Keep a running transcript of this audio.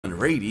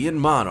Radiant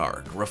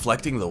monarch,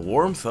 reflecting the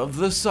warmth of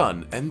the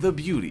sun and the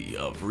beauty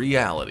of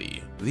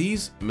reality.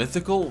 These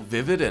mythical,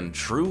 vivid, and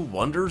true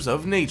wonders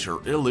of nature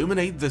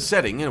illuminate the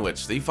setting in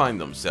which they find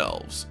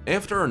themselves.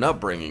 After an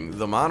upbringing,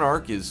 the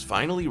monarch is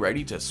finally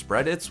ready to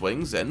spread its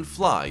wings and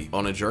fly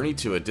on a journey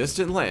to a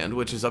distant land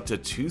which is up to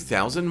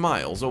 2,000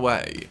 miles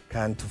away.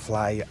 To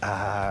fly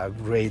a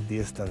great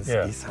distance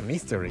is a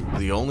mystery.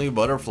 The only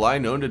butterfly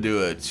known to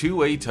do a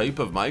two-way type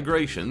of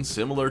migration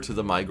similar to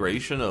the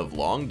migration of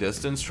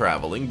long-distance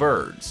traveling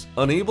birds.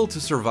 Unable to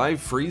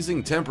survive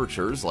freezing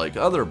temperatures like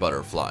other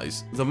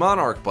butterflies, the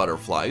monarch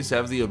butterflies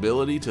have the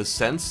ability to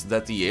sense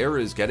that the air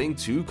is getting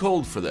too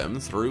cold for them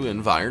through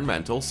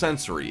environmental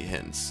sensory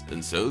hints,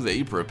 and so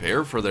they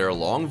prepare for their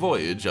long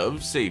voyage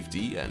of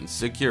safety and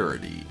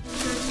security.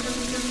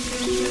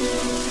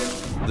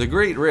 The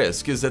great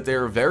risk is that they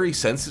are very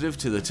sensitive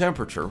to the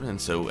temperature, and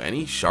so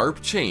any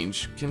sharp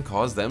change can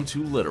cause them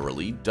to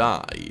literally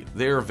die.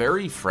 They are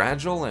very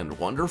fragile and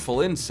wonderful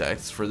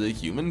insects for the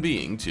human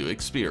being to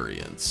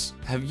experience.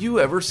 Have you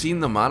ever seen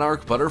the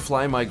monarch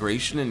butterfly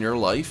migration in your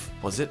life?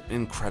 Was it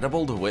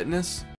incredible to witness?